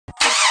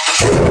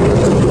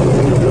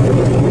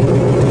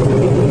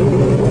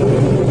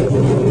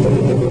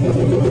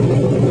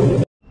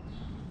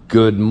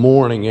Good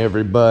morning,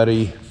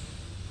 everybody.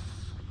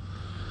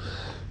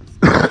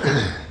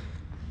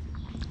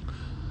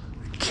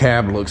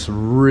 Cab looks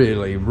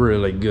really,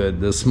 really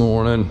good this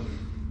morning.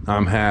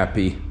 I'm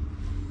happy.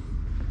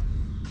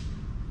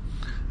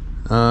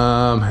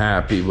 I'm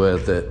happy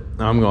with it.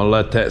 I'm gonna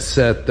let that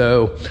set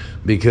though,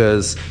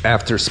 because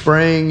after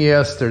spraying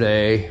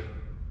yesterday,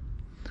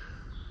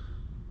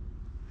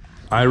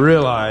 I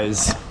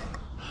realize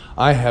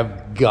I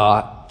have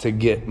got to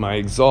get my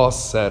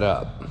exhaust set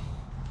up.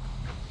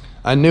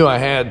 I knew I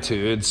had to,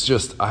 it's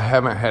just I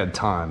haven't had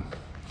time.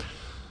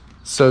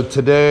 So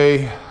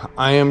today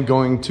I am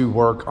going to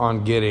work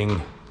on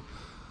getting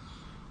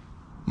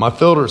my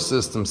filter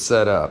system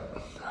set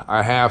up.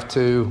 I have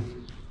to.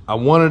 I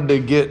wanted to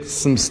get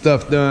some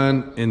stuff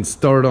done and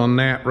start on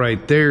that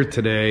right there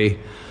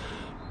today,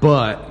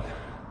 but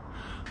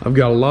I've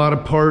got a lot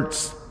of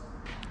parts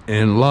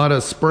and a lot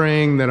of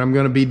spraying that I'm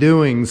going to be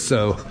doing,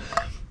 so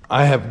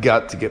I have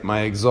got to get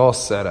my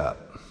exhaust set up.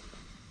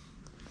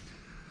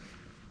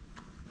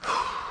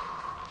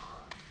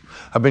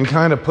 I've been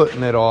kind of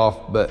putting it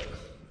off, but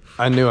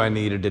I knew I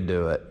needed to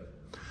do it.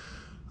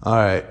 All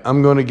right,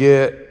 I'm going to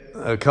get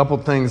a couple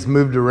things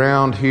moved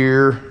around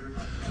here.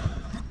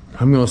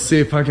 I'm going to see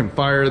if I can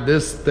fire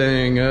this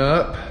thing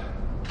up,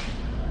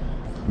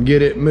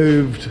 get it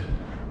moved,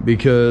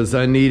 because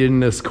I need it in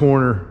this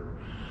corner.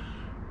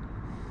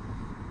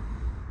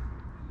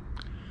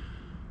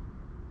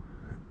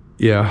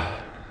 Yeah.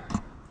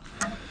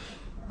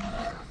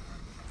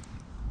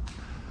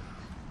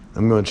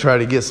 I'm going to try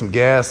to get some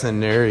gas in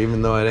there,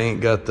 even though I ain't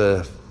got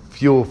the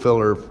fuel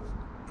filler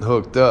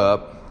hooked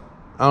up.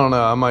 I don't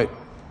know,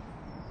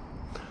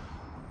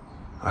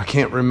 I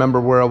can't remember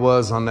where I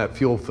was on that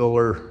fuel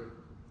filler.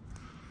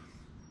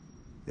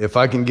 If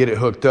I can get it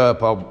hooked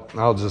up,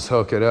 I'll just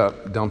hook it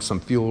up, dump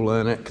some fuel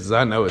in it, because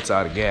I know it's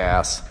out of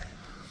gas.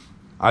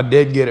 I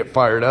did get it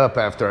fired up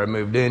after I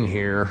moved in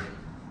here.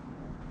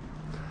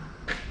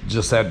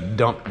 Just had to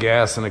dump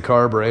gas in the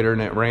carburetor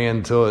and it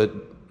ran till it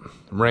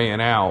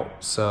ran out,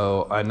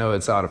 so I know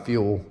it's out of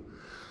fuel.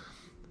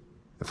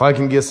 If I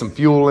can get some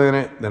fuel in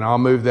it, then I'll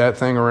move that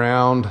thing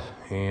around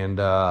and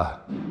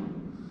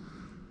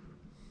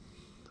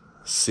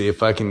see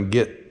if I can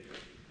get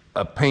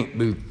a paint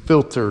booth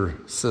filter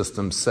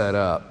system set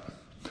up.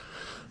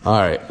 All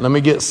right, let me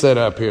get set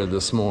up here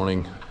this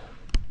morning.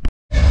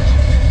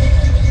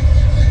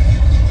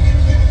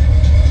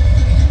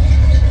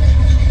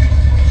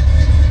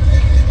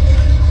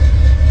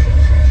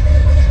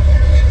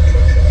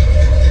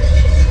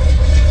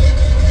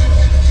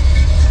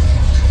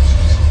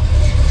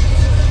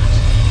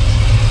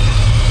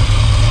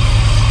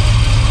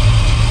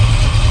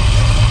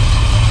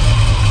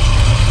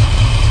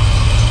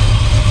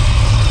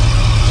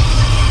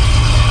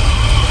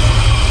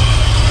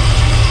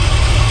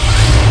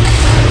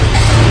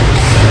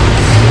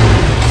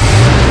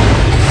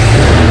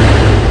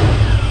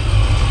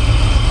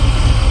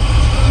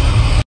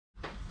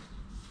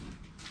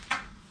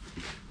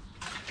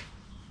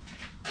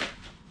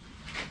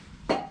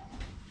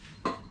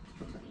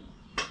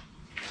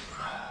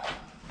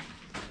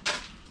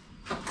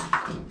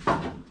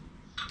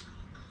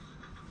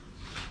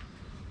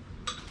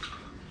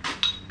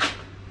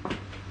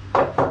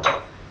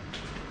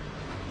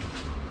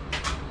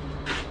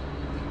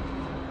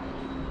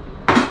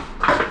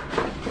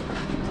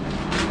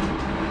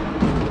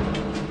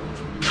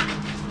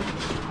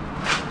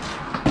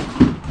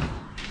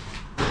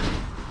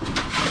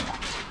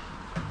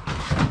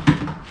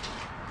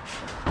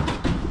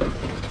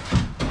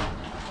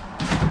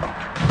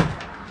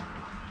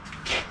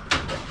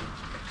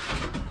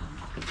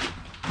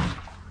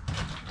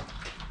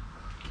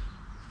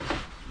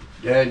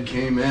 Dad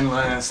came in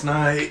last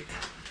night.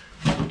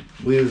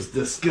 We was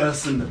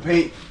discussing the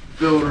paint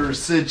filter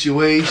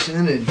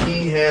situation, and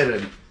he had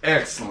an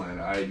excellent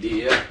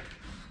idea.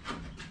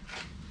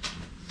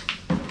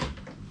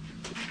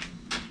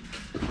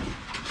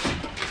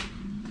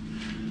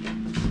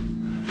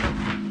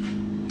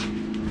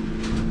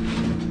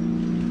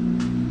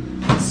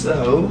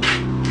 So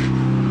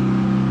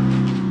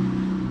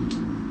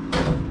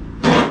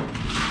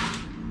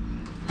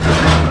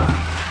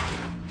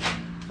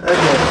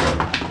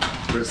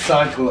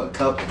recycle a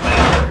couple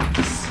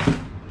batteries.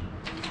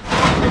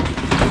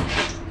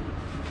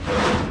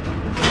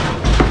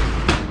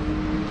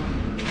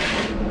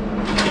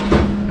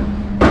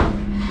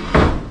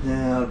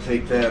 Now I'll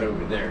take that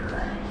over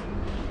there.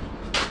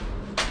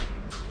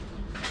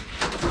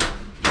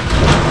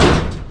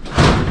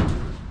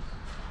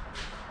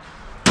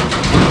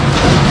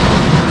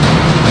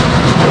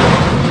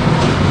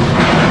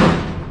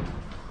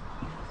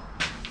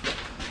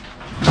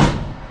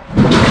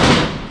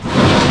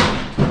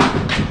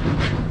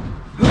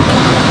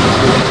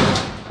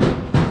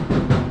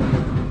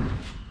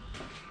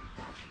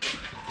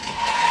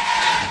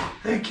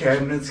 That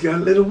cabinet's got a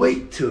little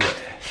weight to it.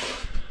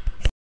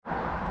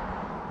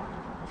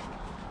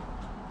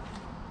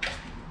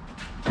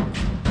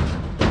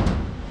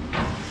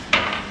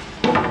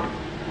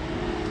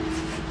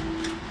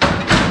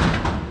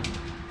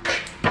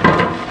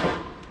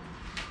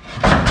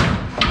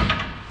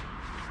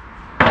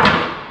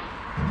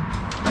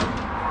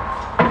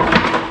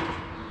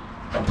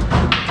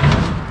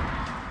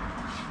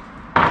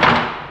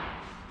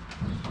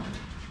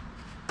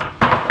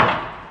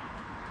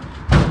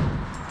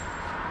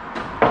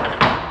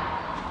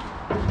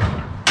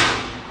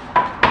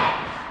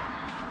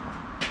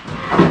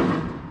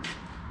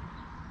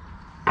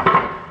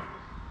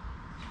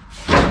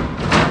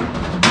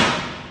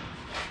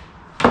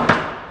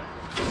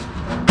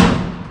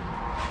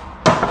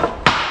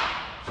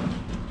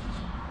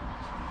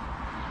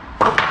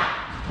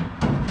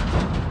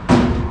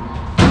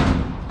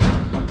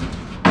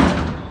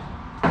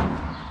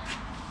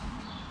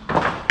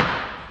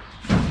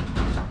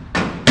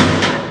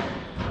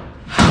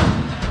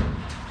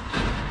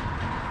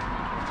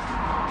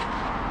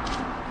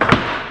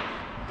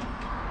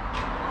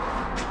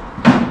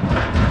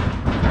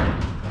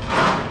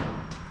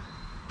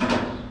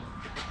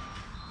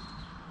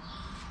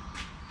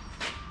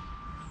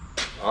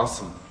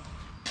 Awesome.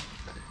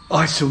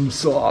 Awesome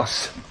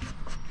sauce.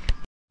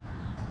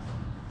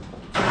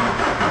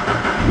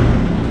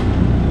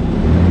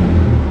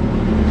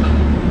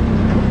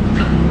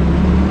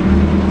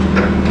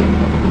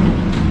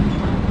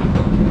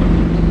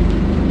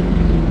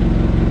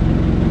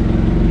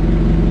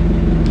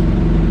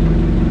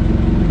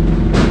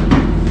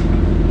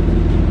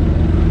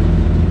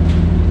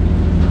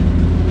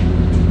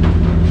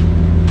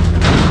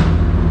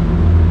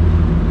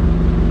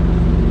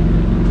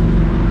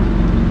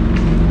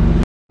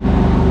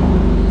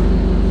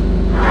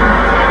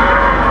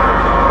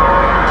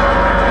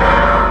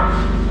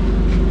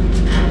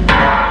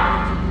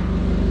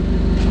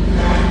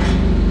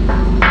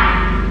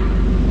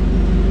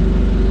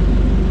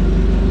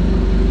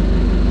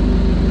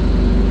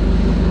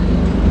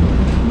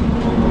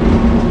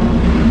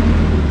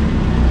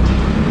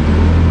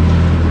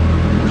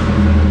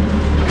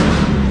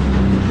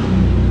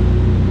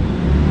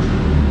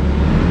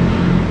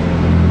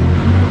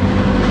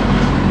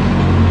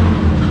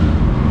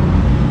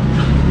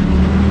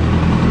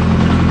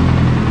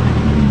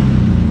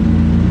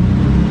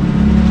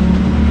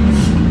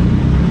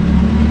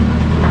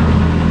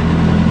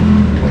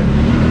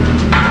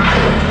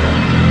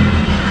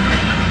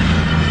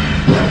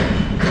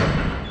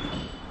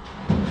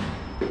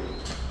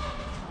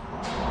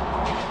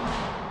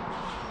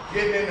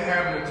 Getting into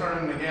having to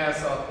turn the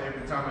gas off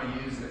every time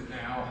I use it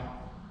now.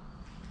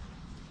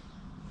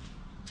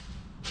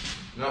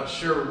 Not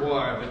sure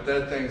why, but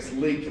that thing's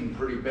leaking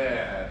pretty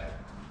bad.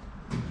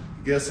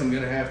 Guess I'm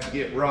gonna have to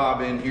get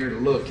Rob in here to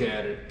look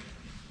at it.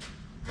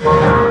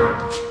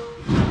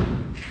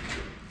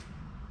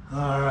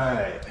 All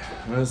right,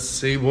 let's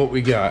see what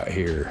we got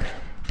here.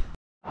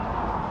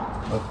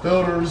 The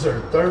filters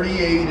are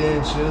 38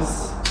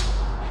 inches.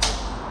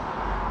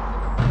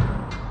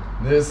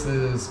 This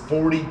is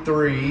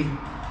 43.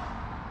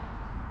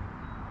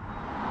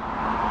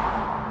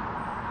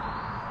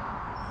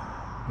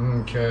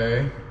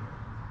 Okay.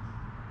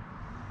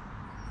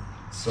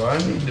 So I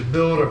need to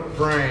build a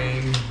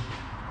frame.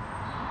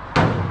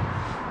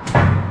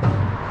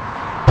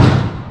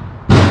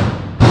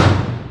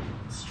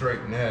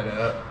 Straighten that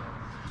up.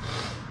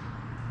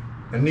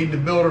 I need to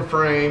build a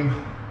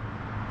frame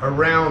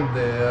around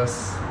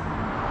this.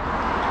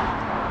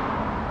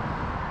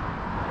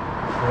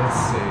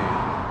 Let's see.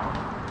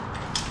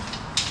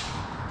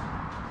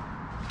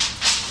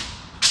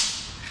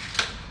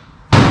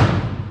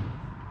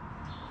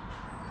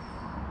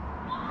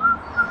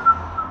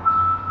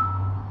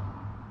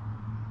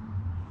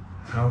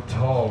 How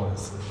tall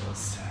is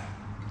this?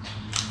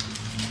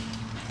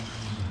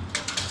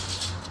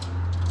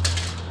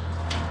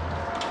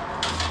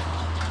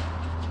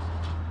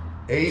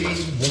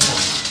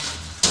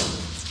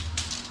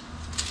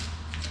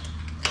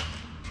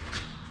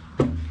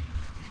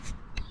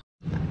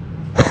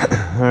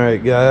 All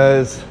right,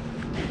 guys.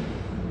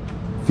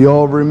 If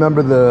y'all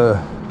remember the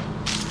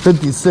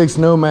 56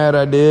 Nomad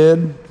I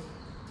did,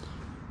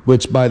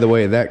 which, by the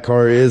way, that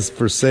car is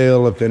for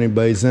sale. If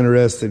anybody's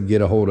interested,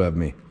 get a hold of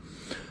me.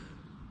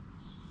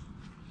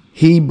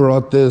 He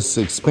brought this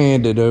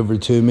expanded over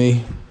to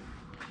me,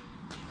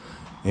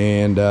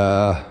 and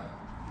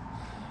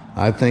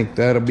I think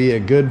that'll be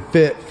a good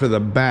fit for the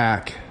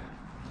back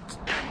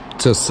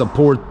to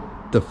support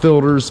the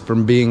filters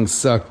from being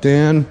sucked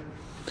in.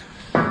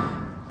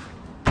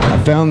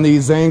 I found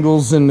these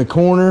angles in the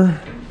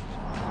corner.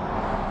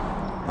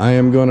 I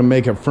am going to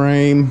make a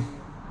frame,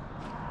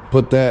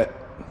 put that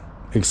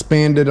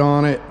expanded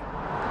on it,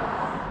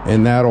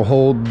 and that'll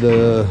hold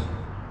the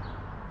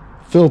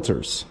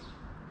filters.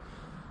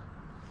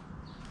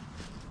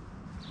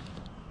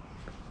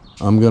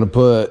 I'm going to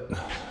put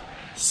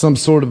some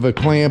sort of a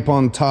clamp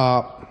on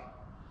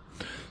top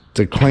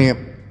to clamp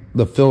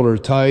the filter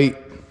tight.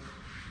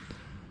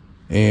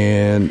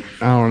 And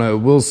I don't know,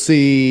 we'll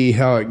see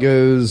how it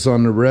goes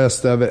on the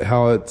rest of it,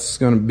 how it's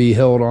going to be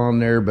held on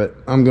there, but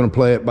I'm going to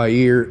play it by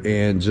ear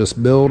and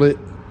just build it.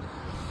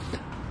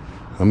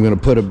 I'm going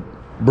to put a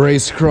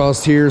brace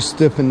across here,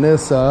 stiffen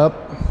this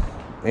up,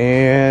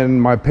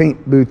 and my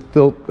paint booth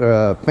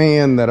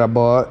fan that I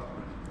bought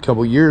a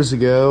couple years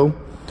ago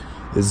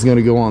is going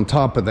to go on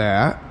top of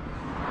that,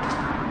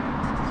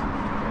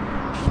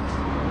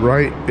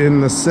 right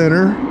in the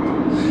center.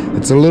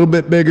 It's a little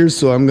bit bigger,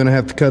 so I'm going to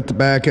have to cut the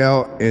back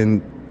out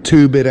and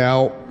tube it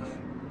out.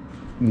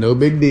 No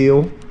big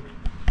deal.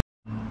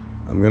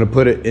 I'm going to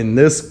put it in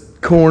this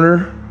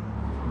corner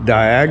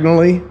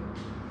diagonally.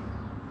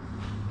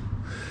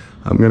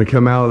 I'm going to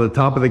come out of the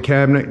top of the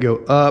cabinet, go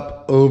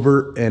up,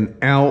 over, and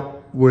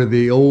out where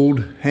the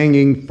old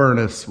hanging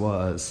furnace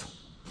was.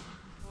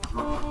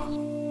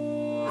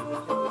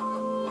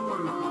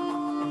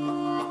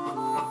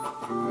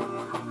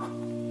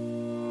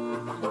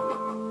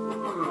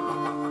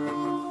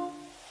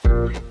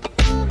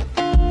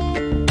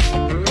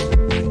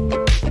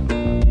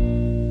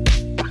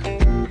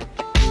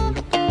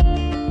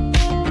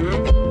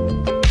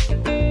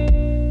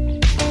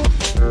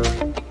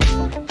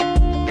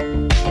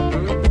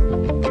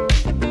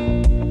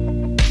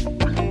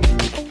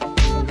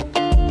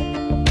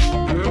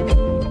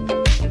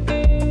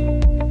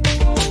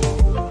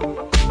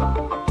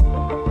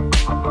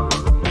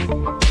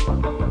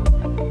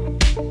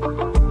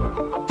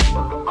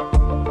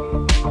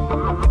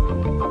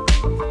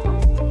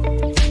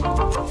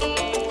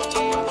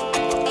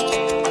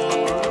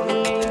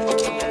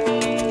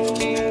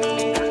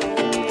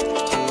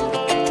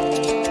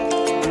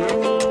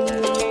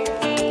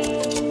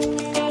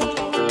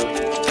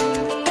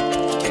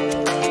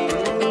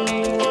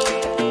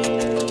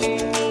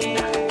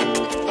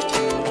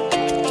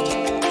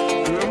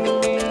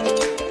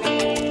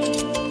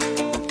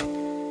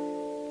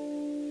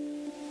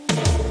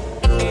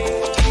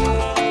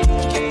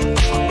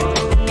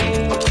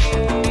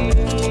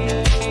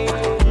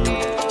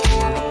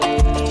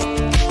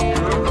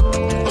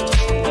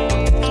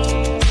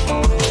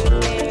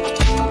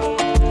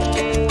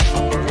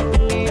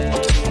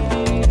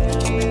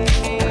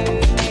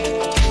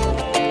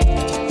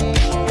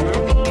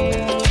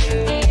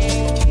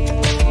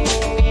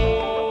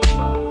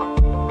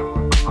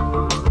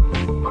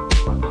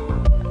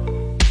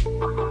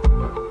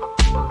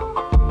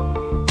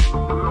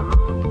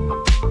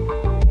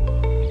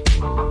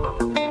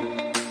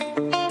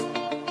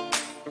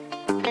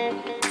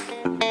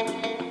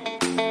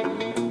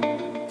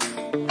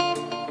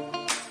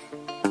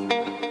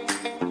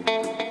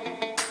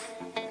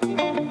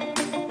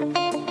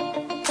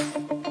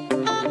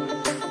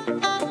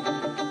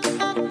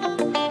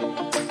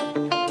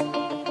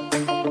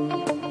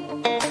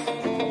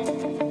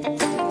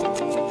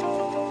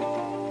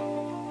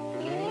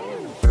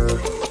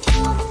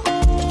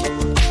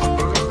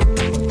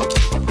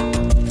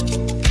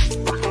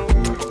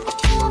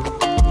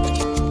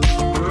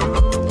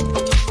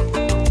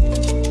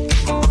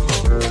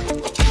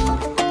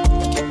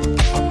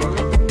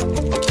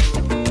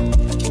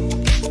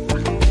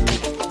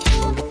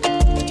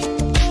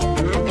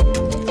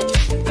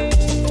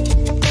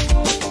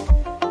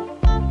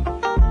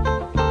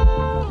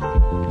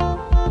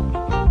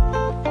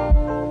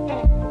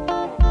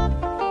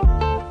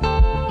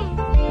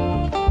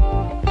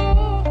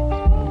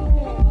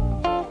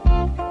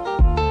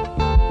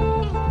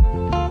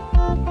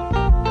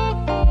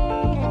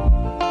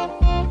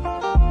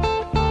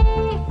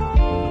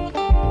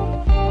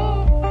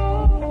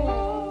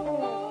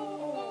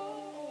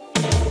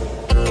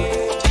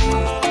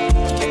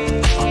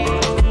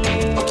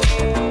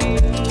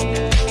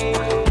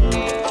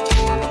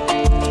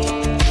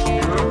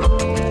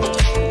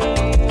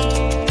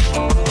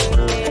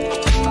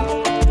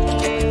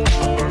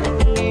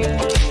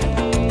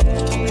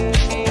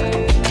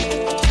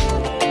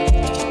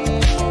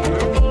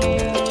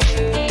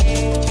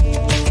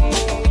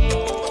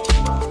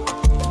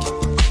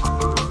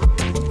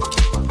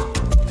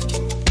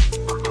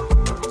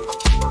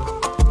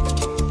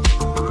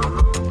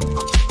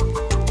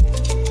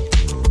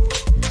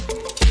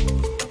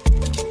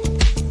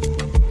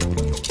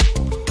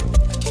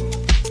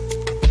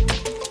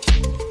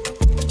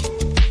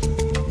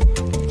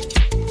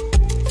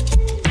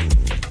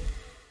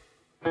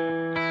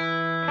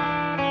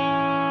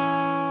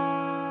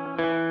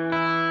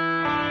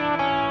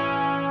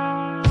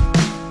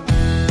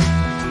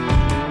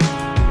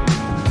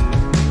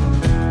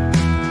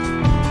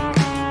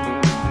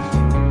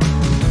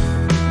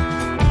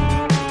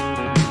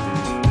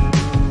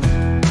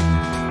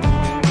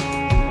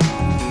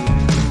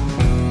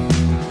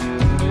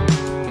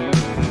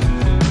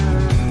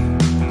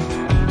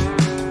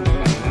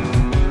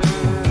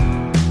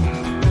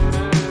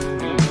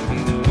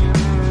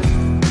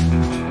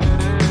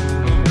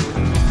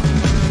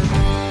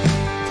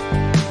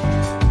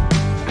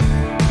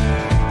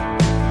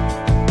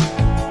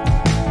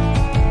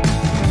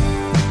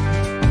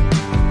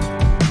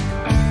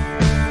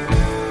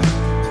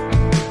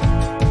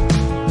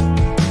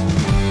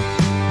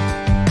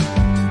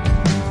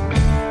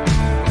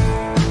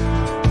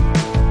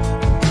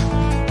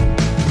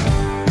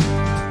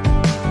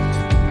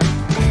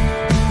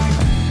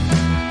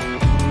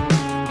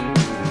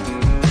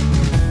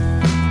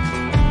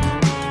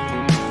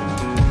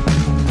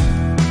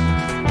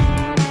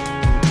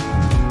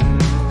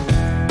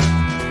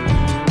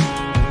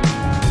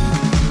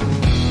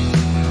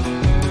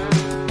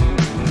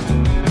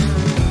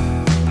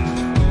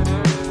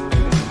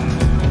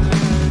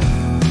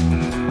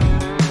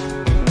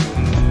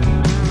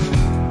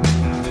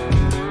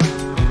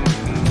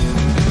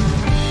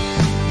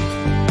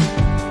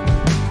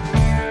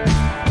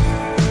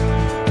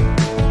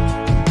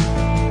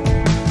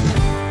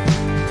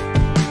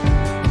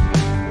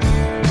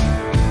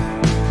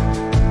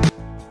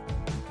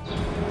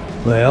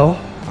 Well,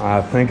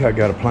 I think I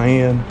got a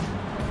plan.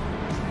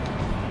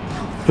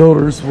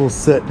 Filters will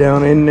sit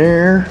down in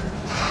there.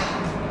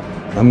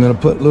 I'm gonna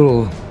put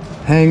little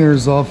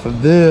hangers off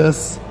of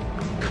this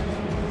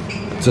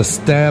to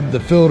stab the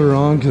filter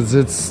on because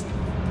it's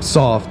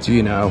soft,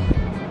 you know.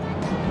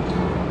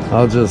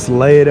 I'll just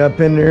lay it up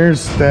in there,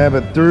 stab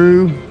it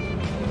through,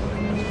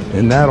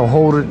 and that'll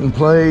hold it in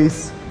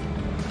place.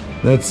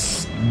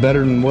 That's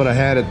better than what I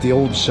had at the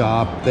old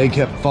shop. They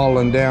kept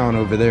falling down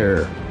over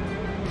there.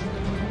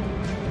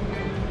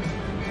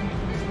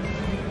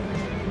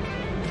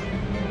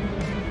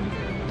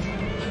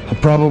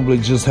 I'll probably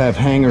just have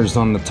hangers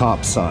on the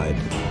top side.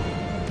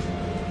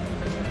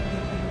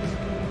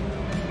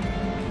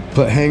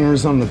 Put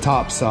hangers on the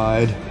top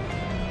side,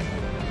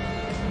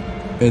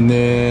 and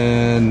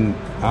then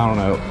I don't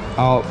know,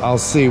 I'll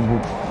see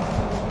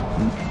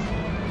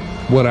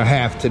what I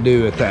have to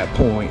do at that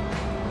point.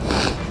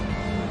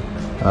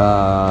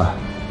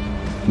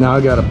 Now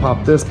I gotta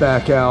pop this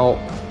back out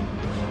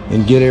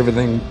and get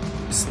everything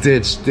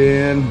stitched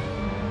in.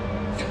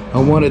 I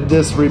wanted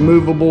this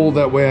removable,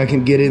 that way I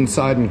can get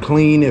inside and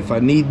clean if I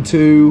need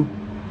to.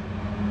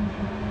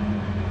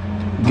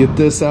 Get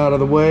this out of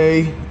the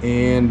way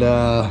and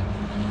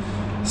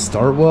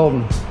start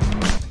welding.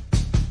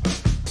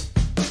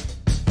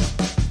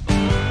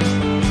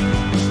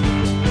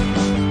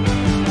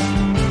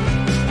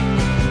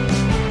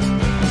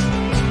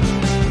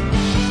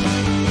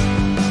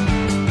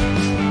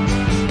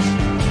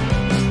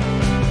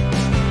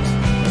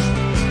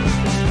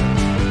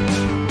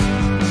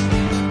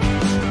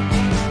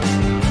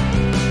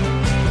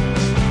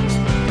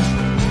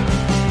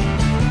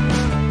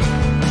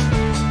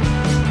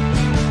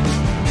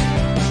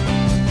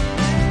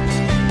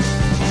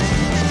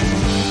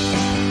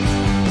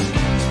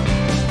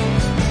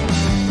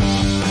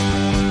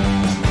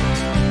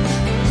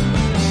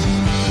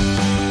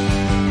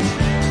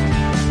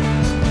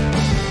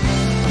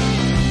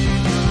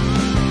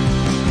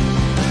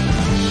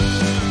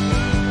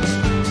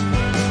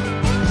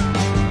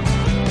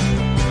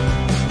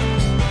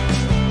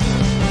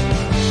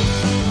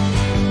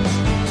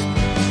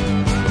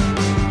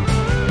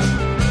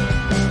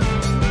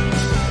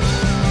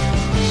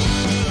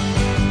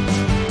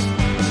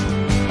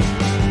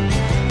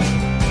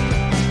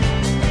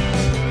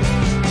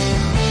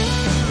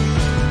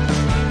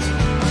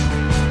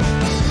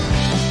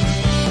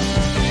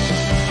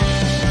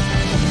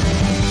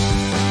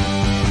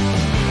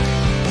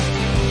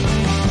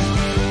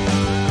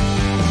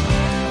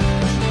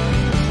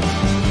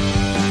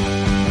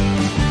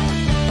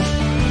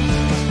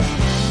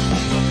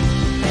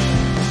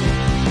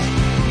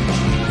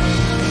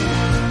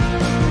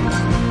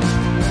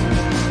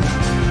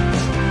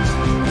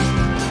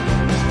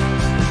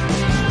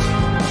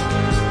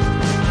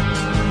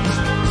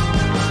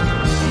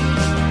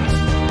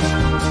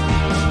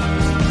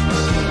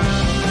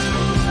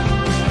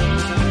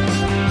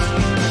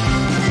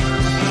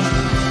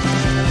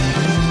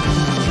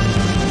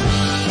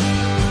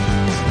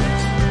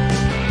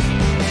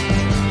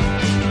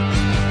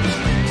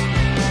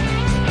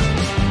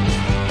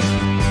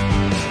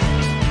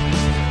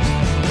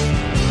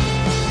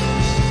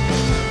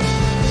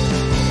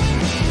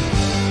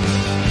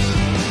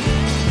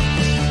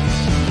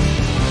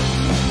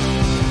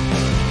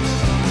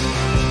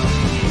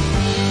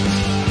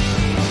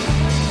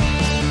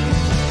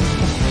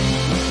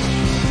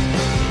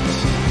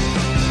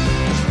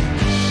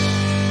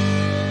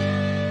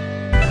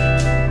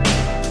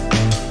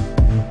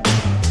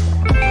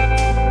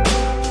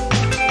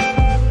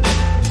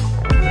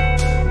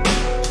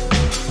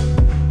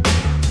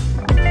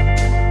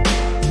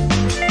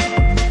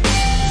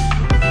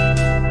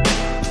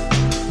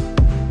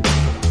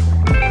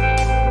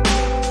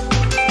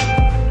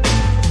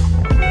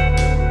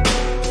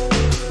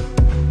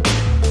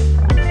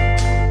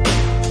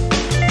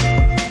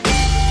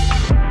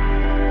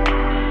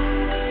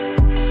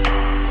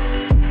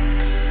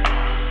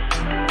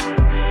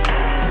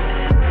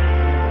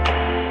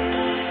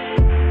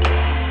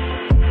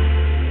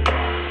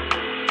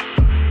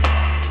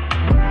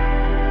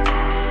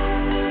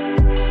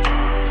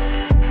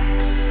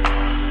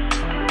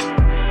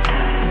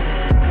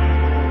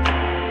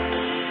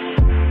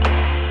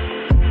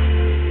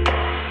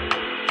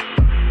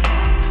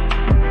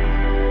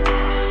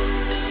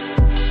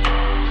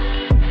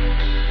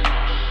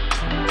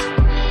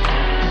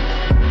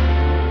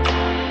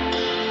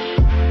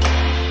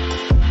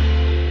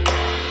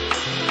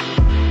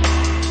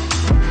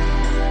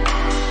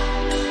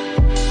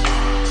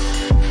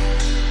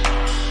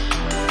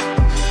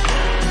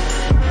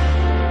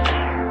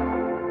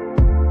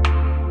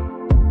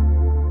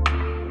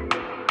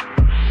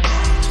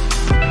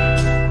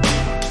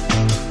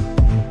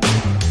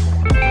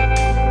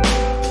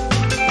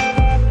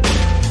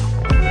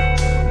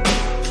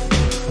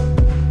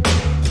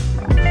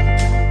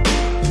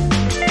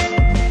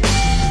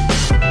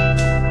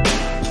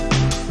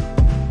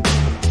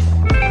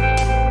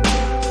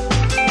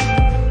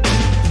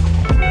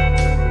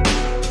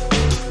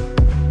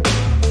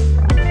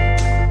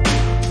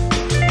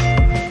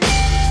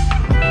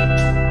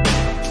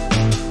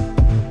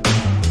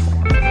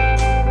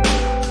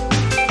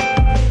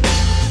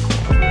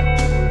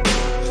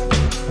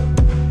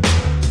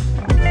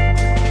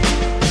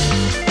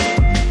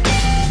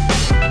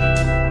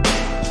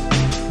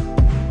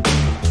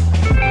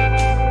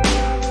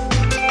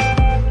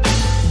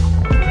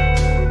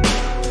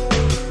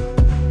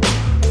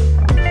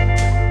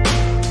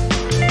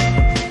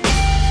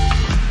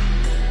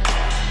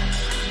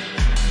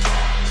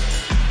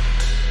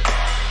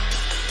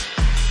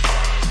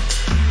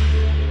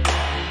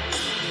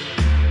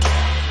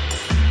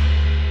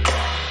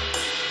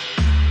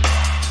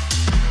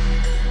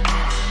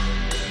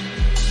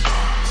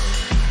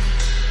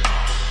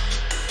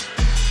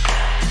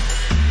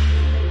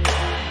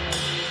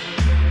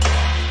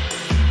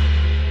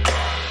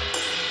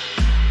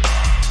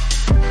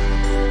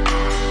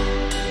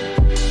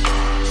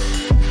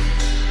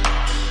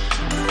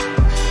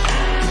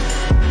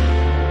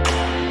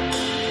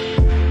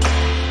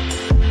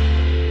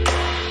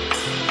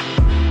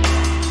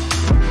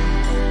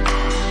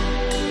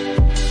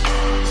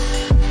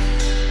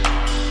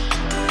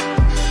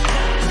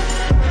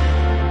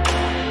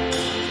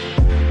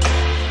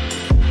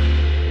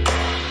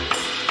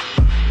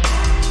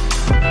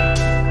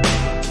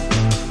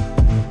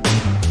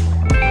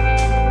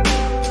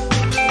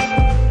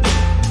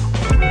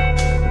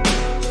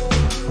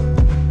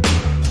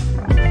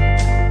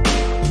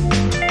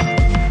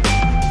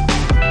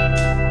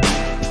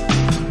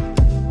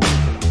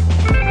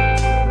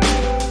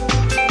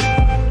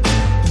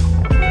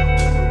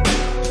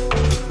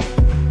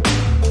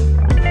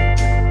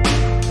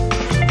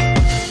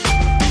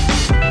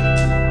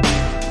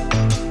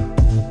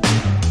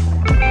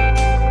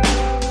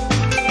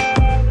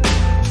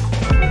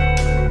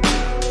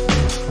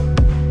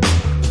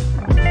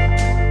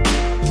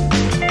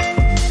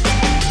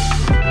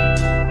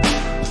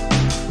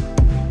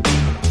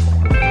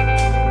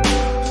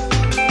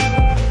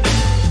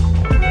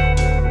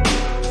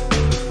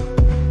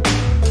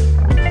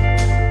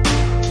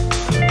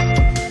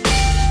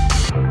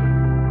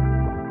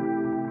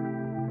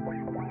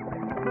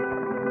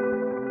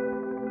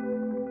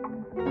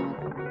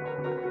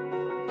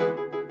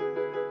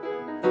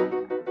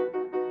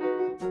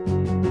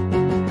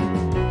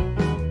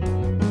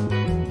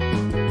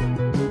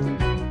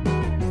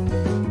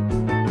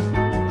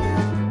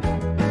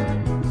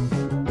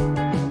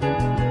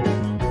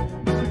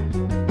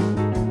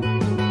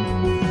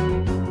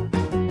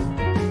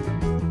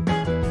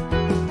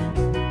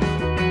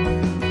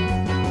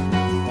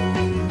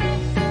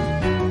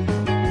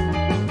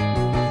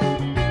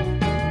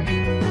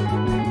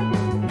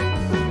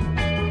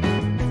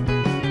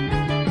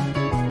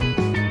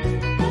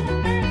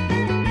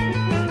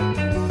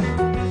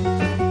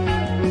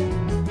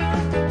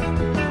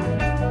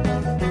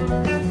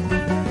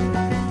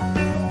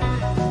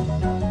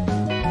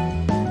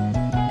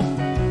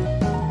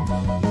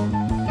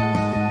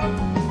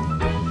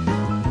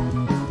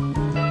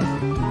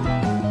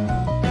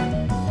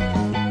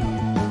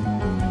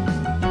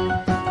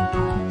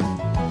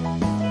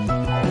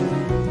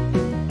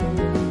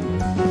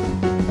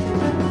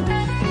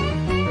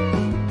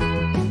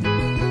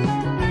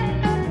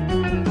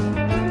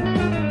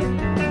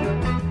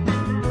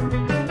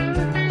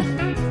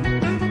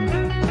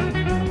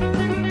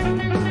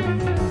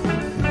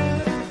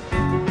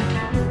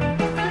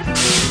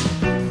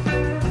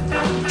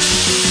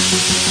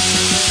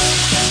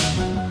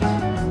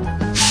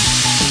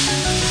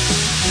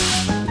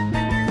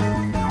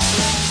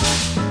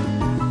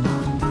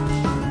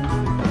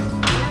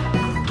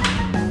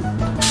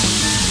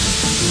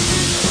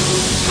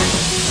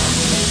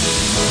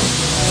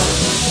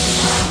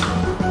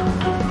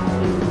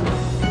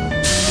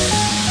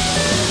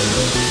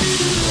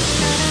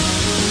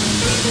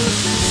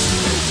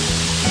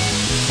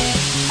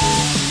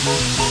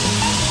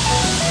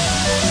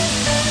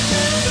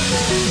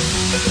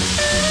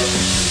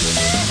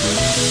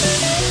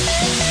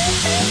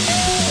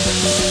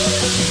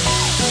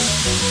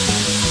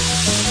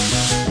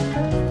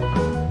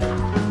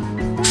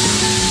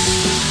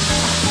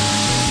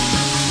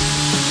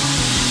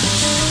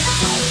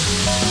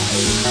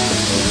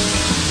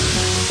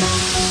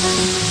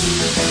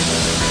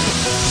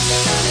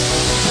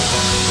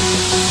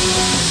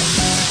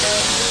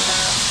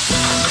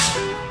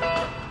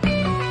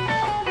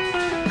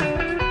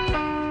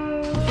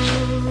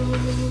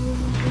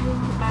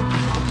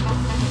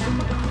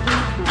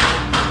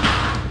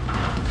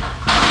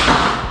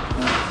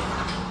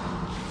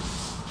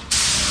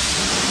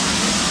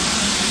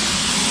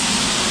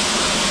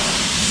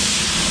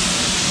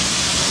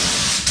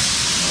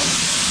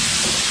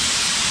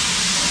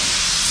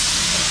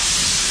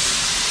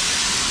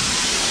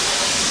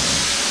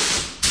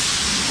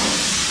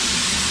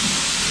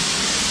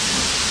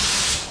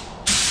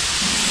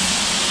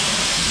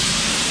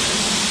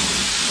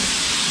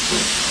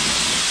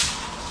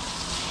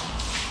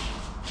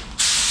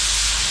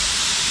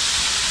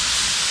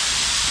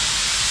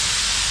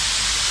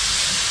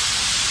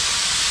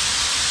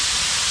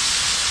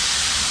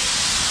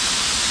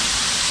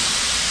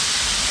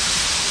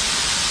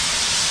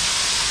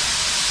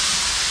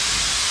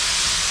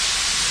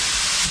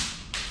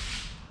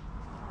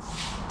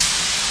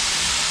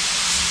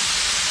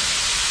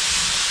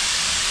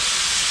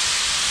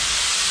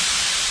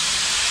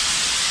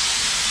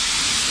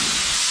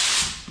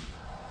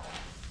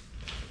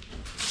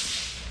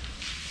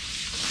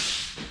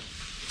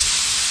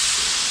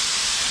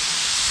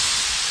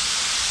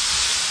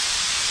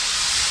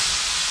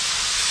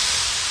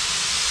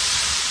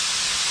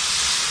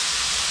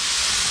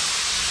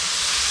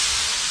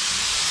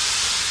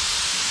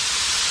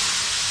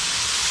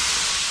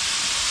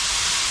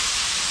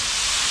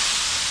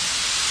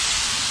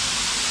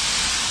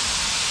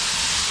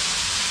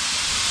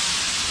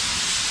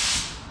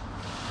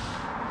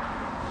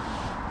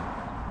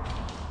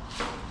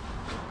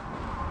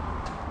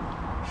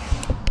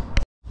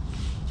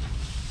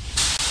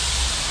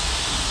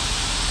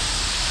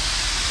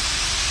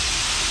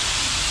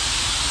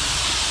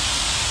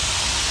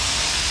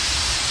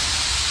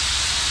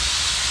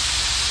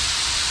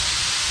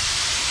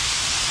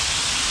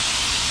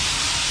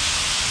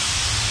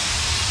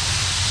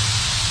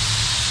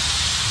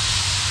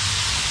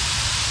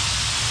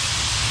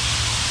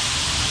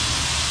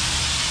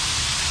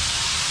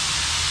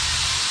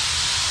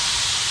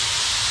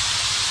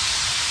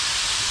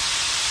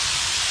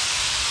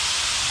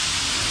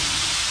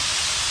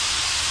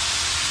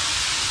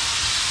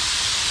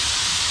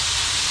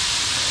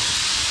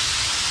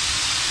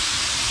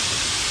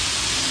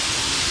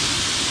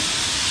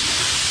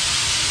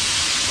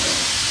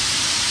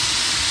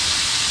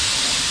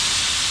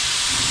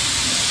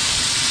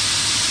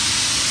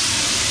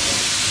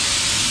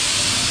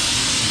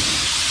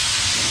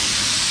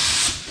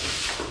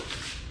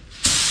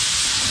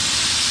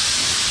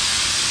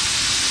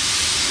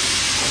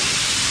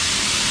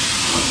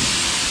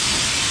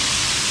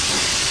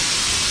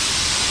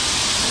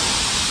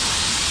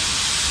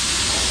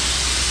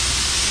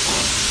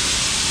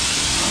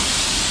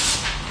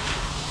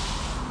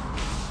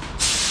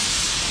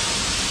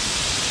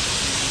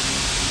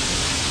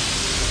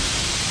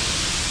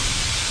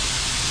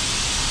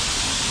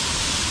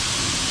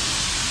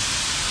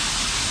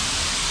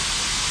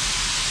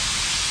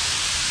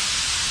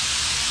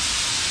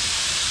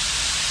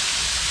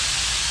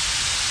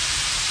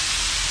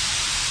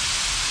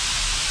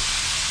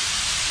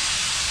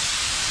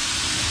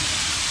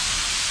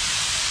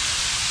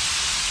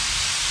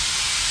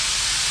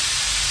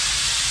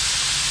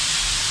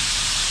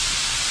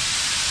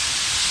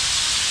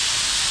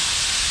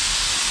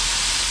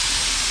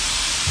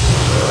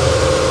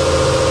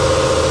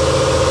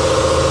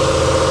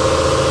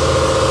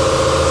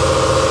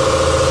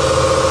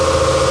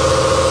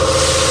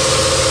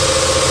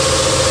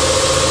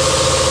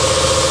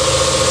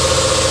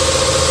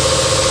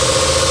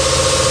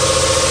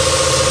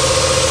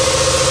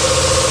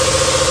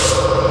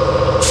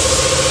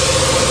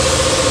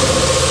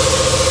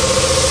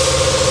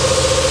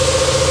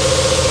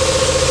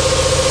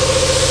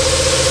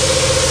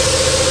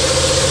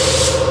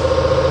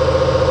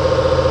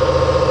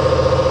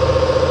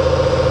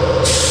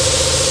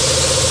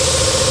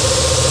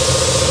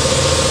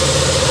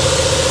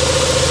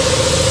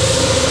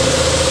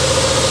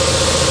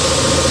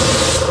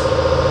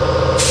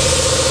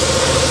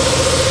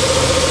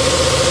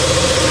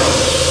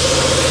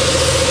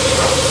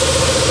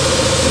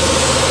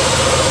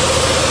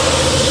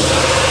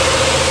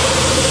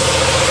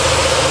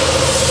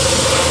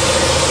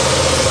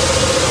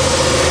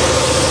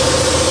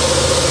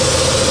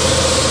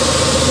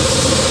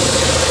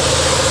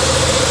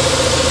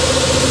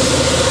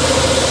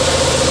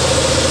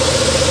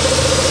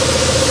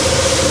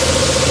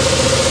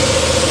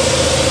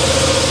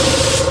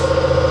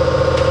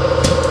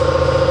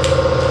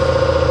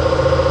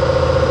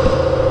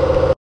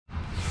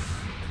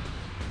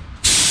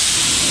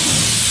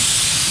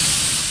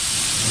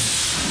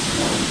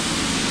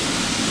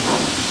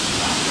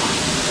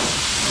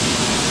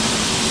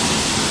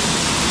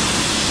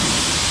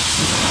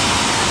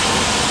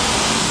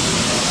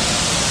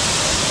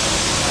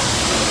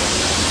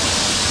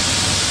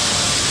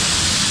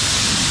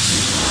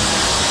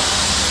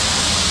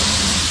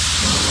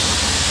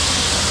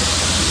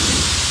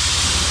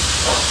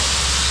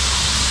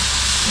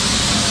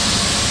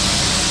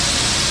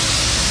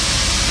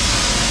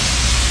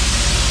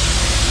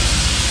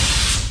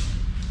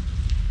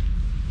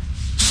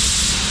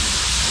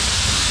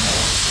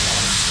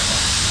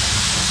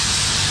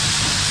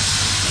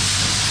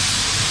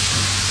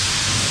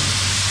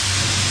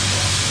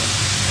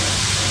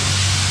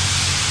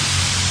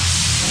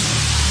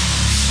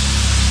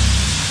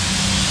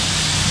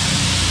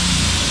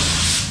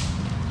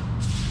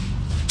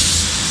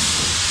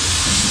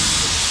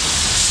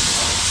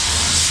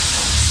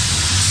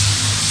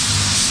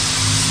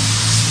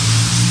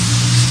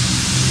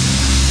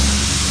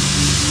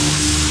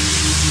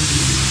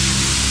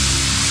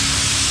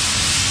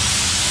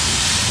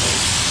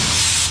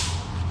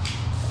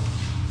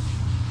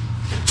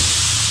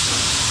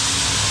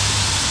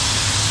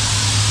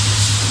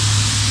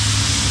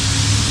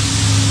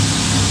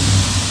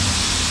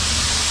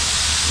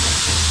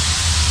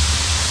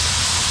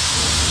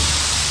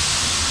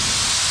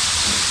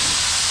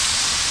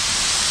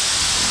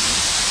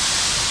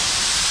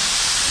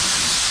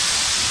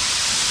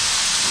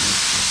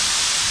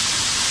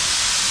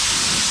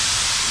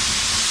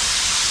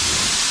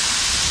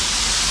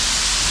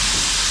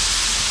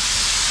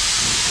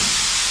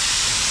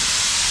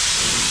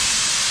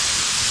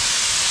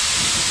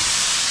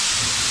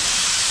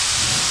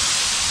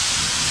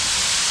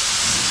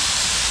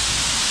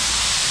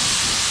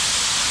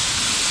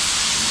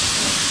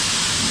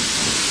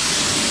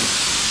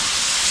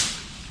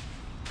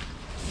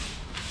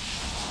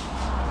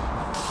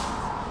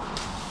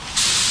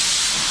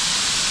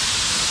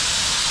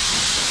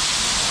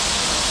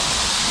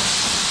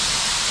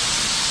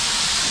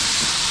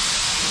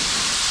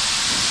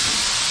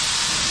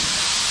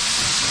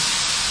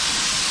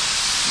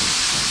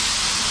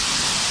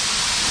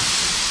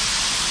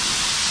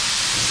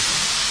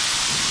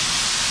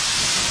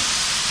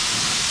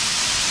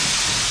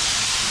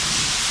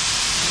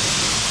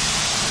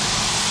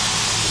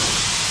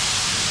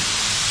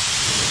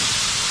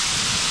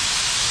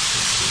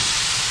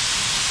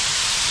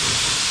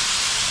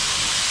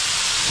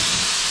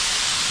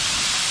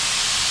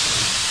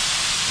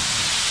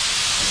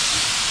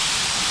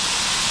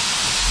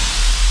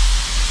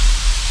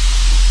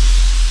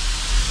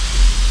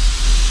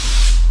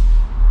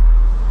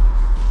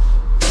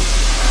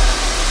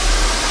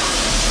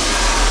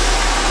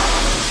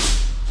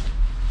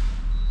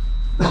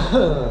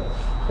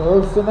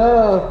 Close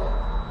enough.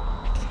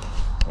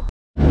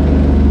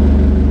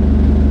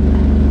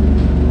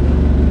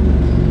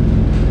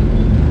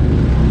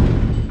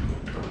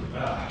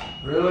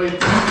 Really?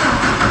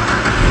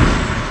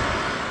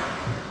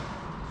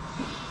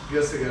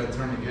 Guess I gotta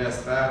turn the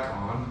gas back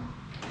on.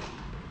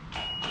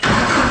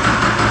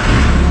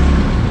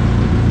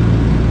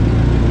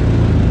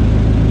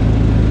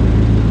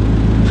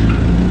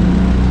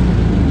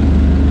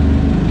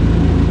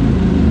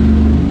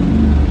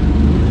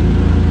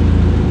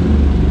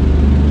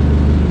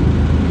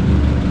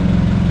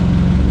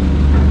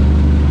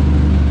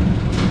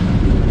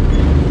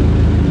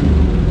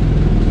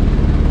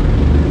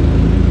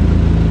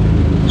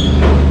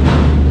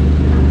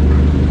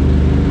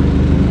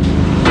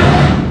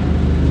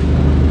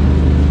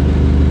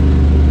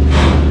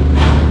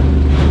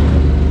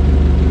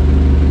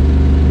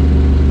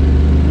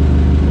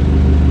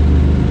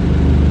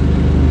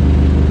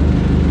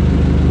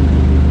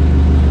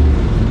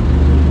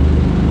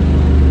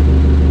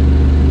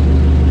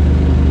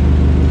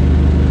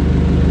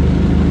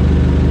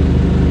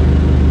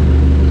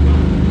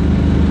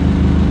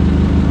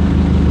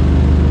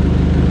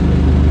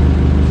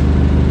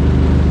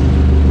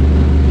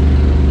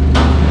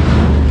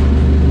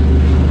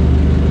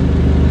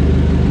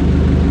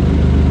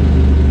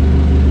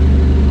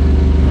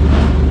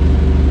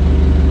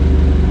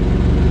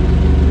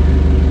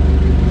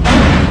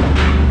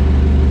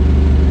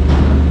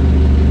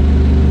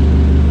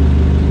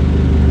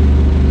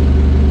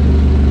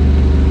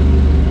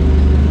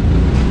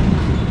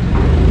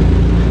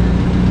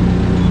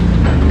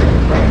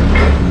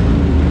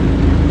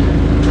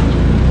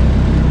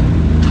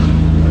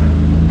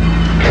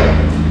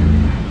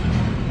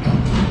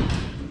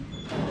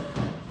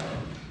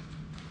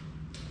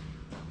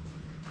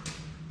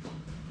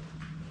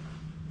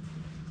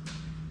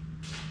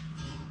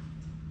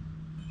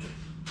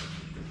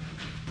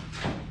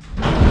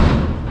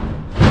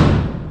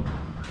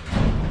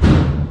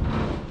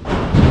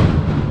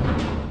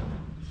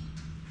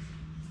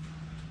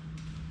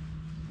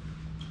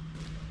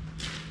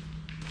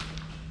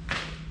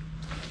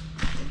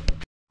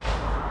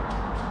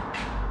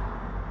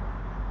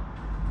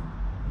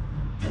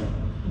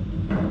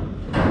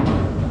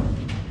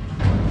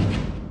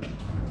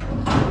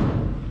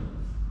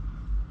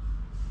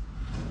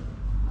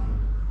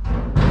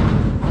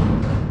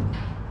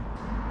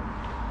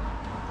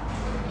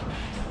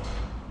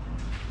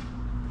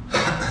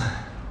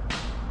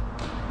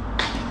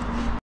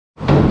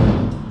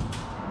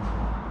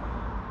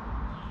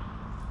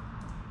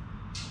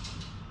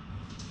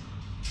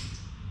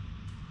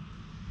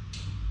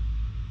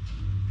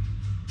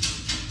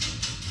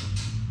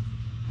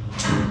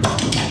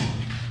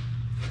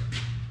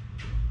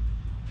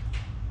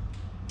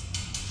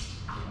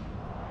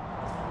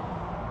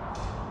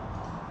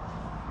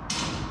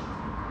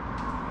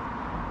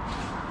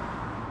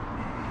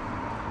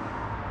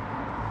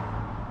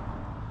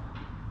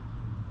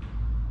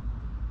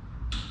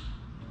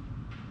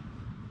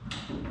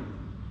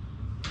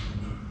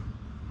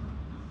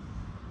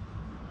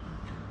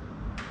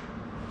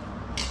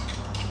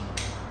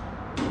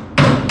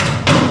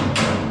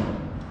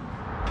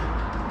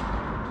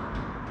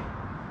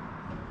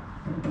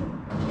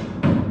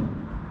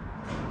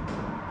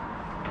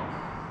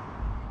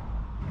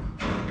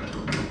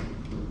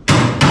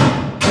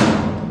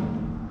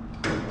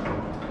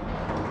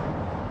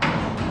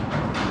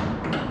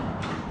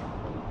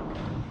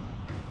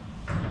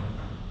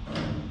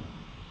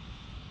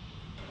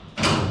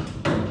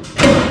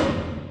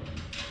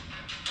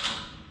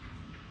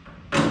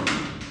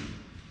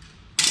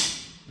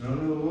 I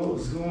don't know what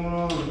was going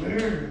on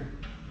there.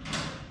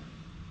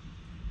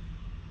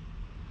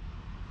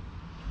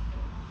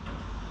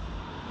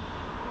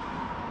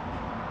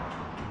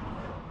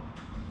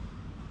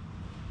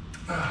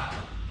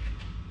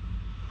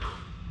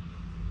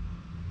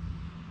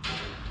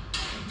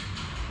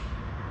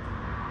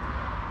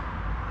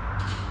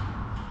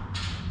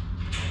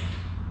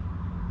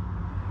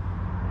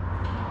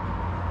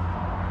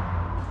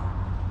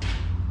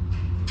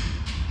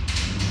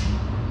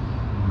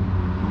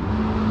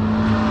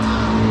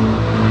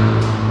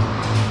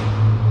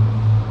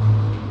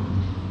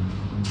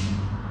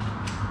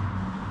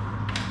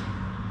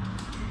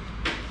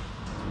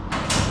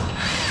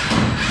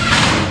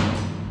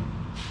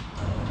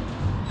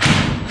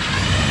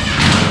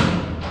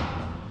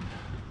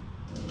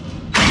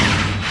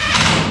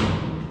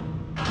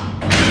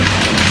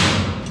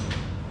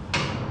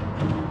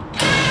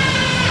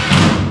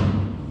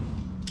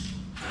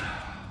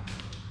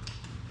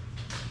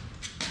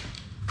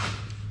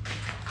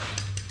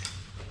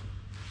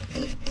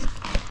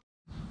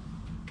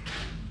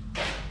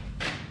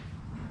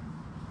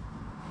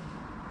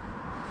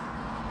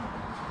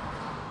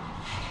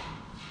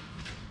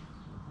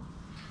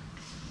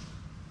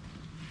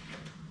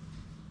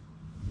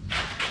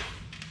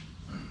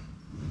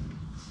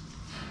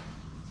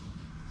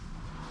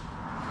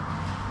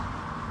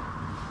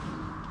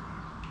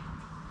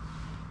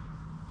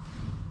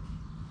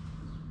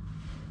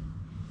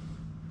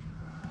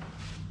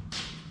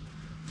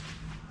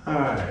 All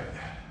right.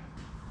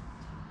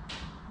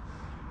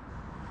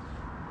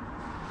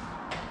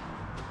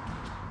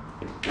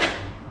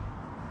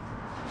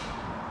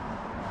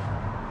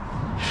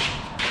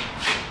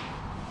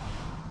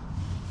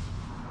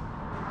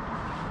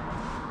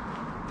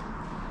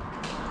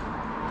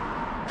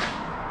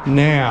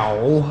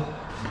 Now,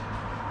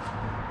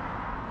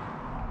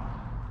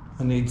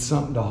 I need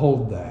something to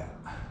hold that.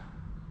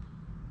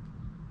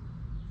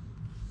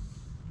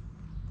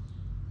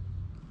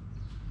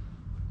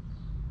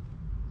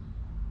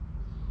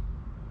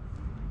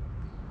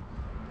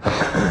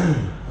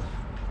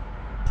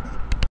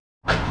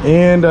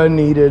 And I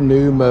need a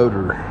new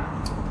motor.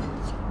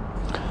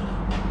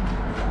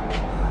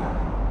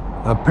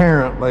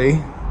 Apparently,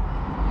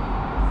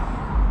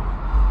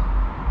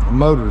 the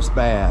motor's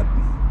bad.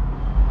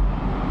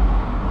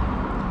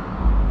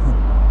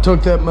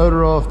 Took that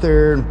motor off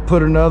there and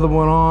put another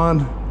one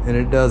on, and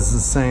it does the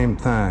same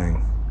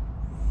thing.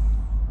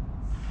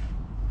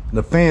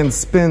 The fan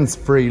spins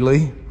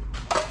freely.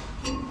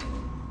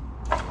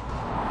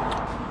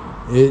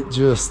 It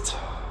just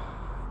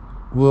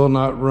will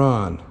not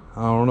run.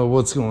 I don't know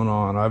what's going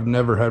on. I've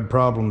never had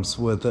problems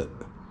with it.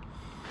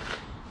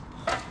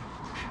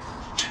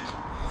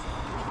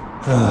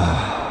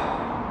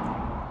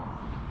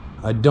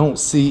 I don't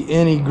see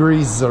any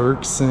grease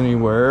zerks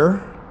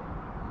anywhere.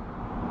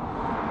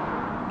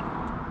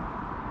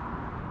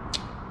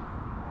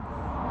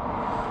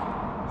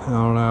 I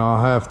don't know,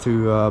 I'll have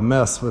to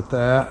mess with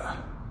that.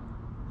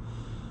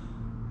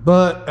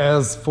 But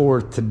as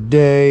for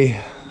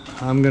today,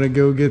 I'm gonna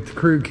go get the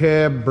crew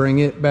cab, bring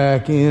it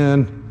back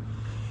in,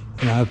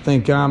 and I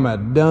think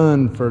I'm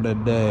done for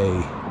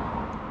today.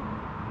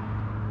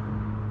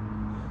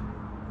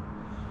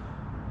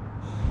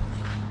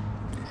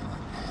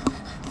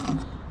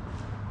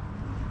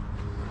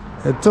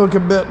 It took a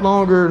bit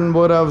longer than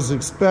what I was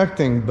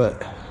expecting,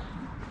 but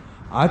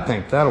I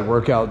think that'll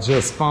work out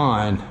just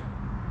fine.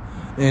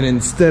 And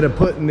instead of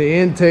putting the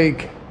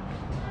intake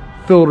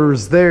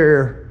filters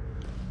there,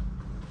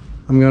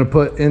 I'm gonna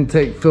put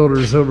intake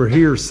filters over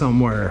here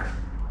somewhere.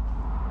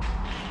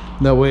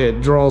 That way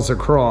it draws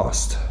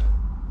across.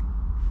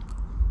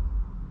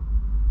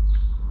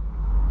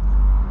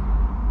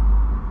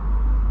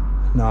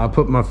 Now I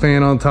put my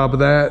fan on top of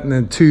that and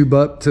then tube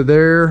up to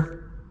there.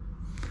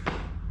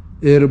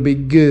 It'll be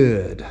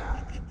good.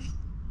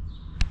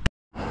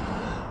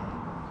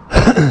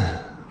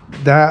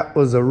 That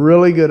was a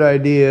really good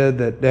idea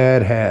that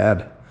Dad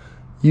had,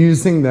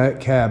 using that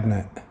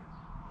cabinet.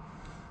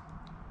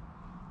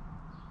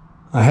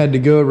 I had to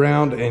go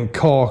around and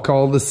caulk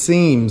all the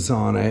seams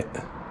on it.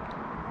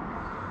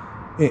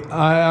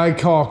 I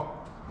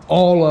caulked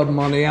all of them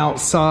on the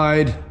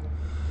outside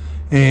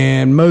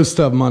and most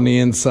of them on the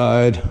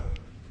inside.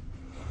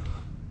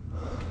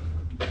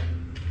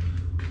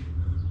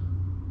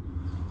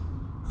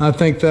 I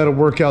think that'll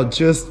work out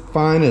just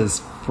fine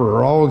as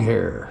frog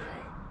hair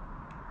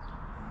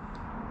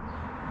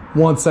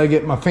once I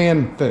get my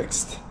fan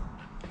fixed.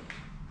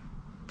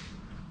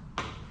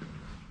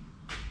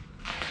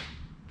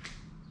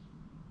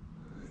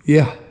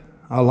 Yeah,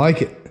 I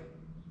like it.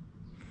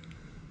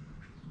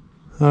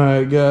 All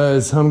right,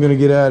 guys, I'm gonna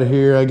get out of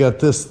here. I got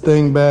this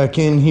thing back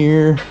in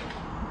here.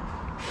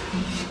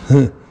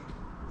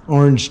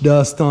 Orange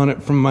dust on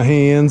it from my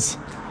hands.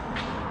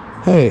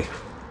 Hey,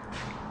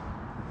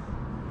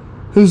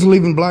 who's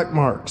leaving black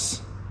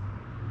marks?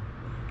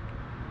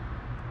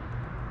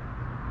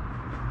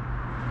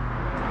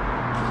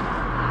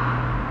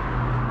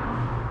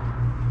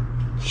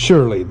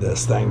 Surely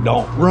this thing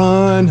don't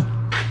run.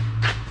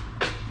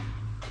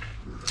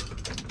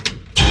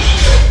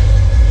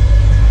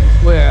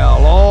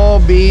 Well, all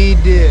be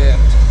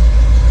dipped.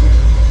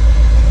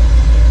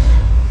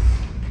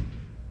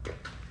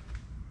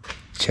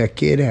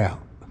 Check it out.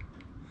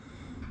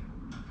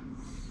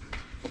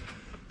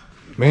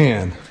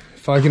 Man,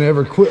 if I can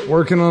ever quit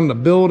working on the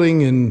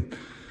building and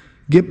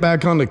get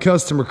back on the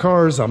customer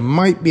cars, I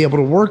might be able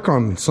to work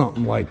on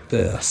something like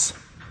this.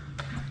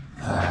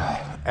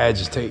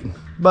 Agitating,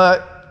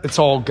 but it's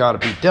all got to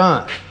be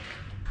done.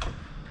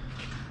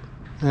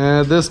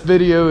 This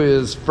video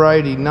is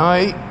Friday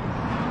night.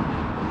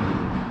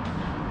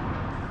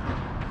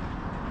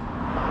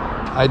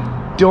 I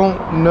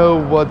don't know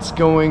what's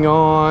going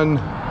on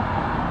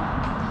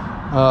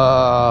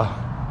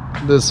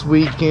this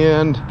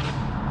weekend.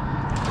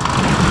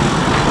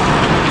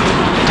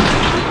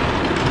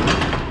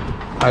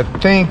 I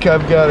think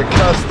I've got a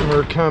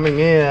customer coming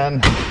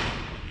in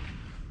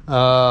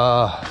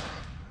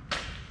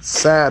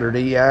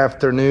Saturday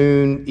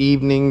afternoon,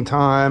 evening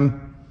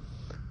time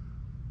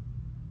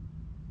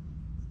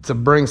to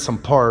bring some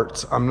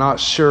parts. I'm not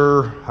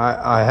sure.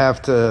 I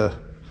have to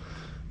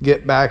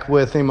get back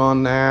with him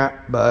on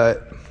that,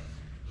 but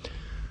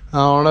I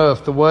don't know.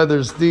 If the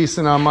weather's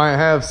decent, I might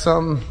have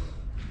something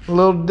a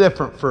little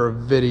different for a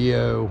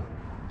video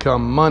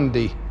come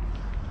Monday.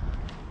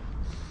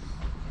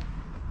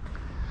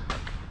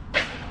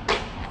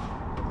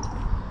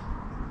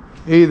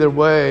 Either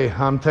way,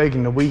 I'm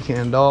taking the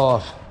weekend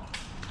off.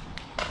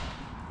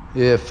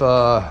 If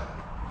my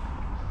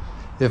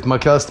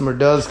customer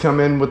does come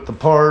in with the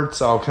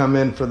parts, I'll come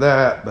in for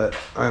that, but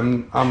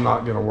I'm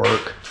not gonna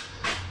work.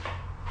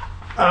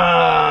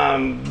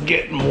 I'm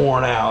getting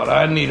worn out.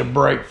 I need a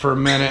break for a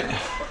minute.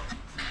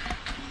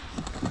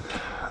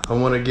 I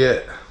want to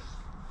get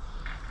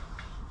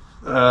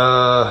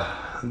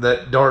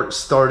that dart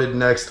started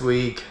next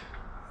week.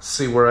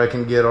 See where I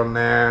can get on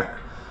that.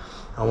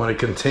 I want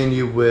to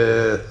continue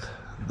with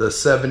the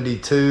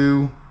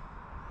 72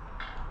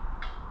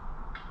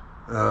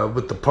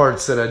 with the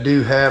parts that I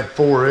do have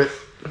for it.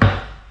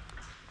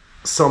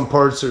 Some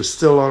parts are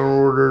still on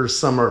order,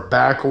 some are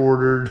back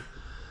ordered.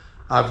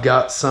 I've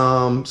got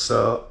some,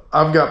 so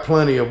I've got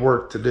plenty of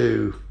work to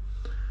do.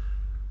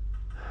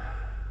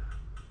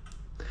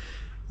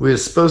 We were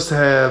supposed to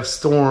have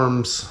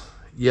storms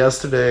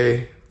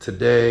yesterday,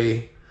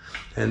 today,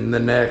 and the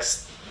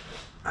next,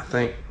 I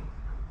think,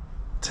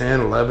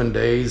 10, 11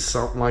 days,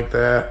 something like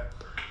that.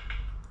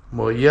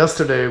 Well,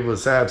 yesterday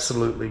was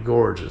absolutely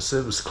gorgeous.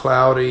 It was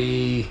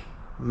cloudy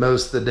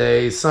most of the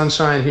day,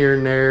 sunshine here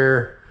and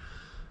there,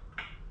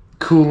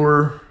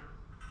 cooler.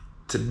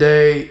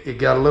 Today, it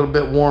got a little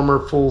bit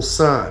warmer, full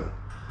sun.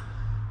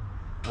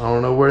 I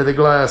don't know where the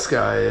glass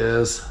guy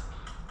is.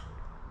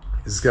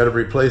 He's got to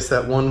replace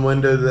that one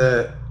window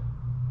that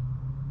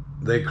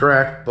they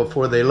cracked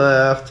before they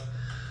left.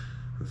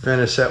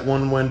 Finish that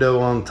one window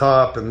on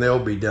top and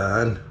they'll be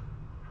done.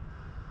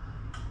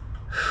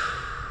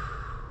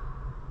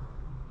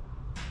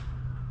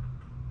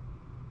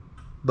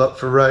 But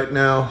for right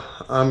now,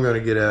 I'm going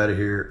to get out of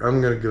here.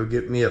 I'm going to go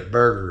get me a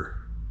burger.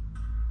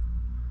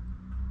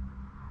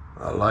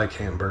 I like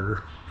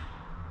hamburger.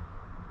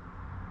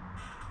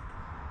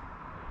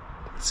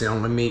 It's the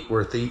only meat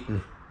worth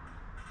eating.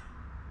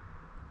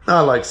 I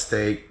like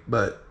steak,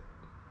 but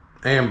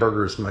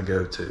hamburger's my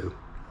go-to.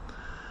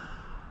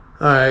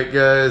 Alright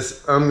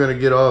guys, I'm going to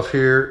get off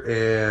here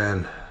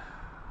and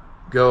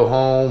go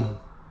home.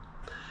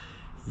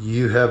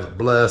 You have a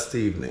blessed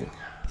evening.